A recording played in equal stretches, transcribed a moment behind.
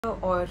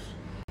or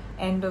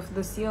end of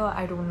this year.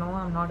 I don't know,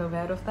 I'm not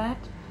aware of that,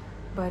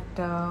 but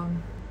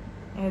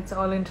it's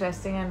all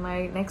interesting. And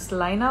my next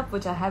lineup,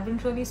 which I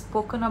haven't really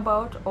spoken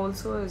about,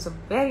 also is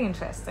very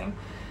interesting.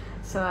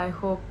 So I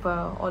hope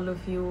all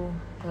of you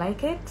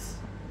like it,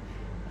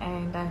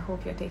 and I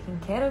hope you're taking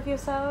care of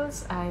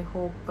yourselves. I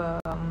hope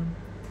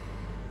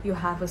you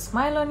have a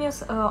smile on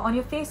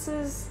your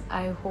faces.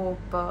 I hope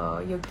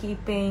you're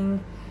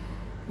keeping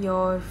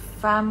your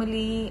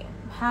family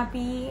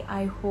happy.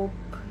 I hope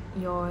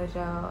you're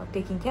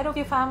taking care of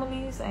your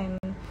families, and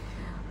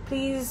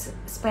please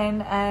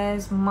spend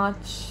as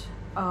much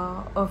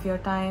of your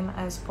time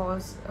as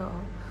possible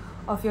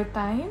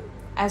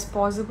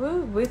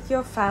with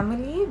your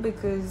family,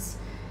 because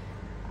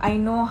I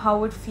know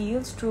how it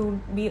feels to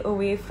be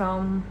away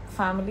from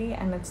family,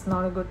 and it's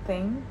not a good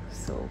thing.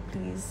 So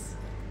please,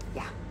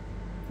 yeah,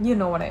 you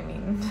know what I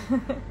mean.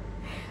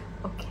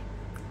 Okay,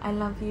 I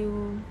love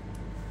you.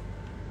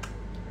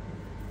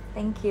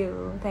 Thank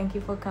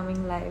you for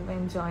coming live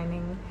and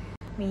joining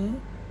me.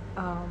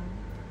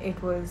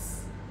 It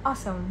was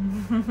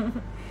awesome.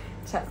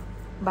 Chalo,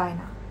 bye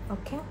now.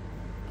 Okay,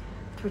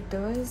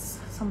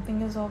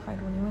 something is off, I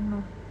don't even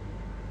know.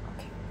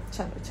 Okay,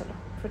 chalo.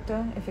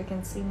 Twitter, if you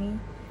can see me.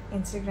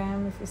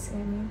 Instagram, if you see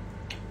me.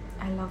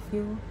 I love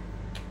you.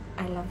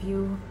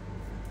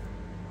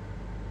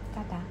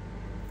 Tata.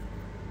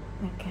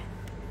 Okay.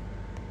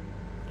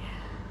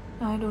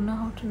 Now I don't know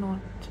how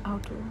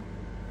to.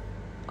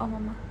 Oh,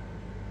 mama.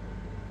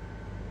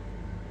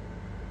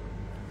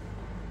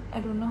 I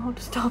don't know how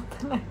to stop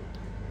the live.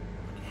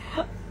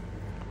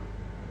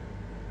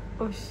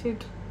 Oh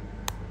shit.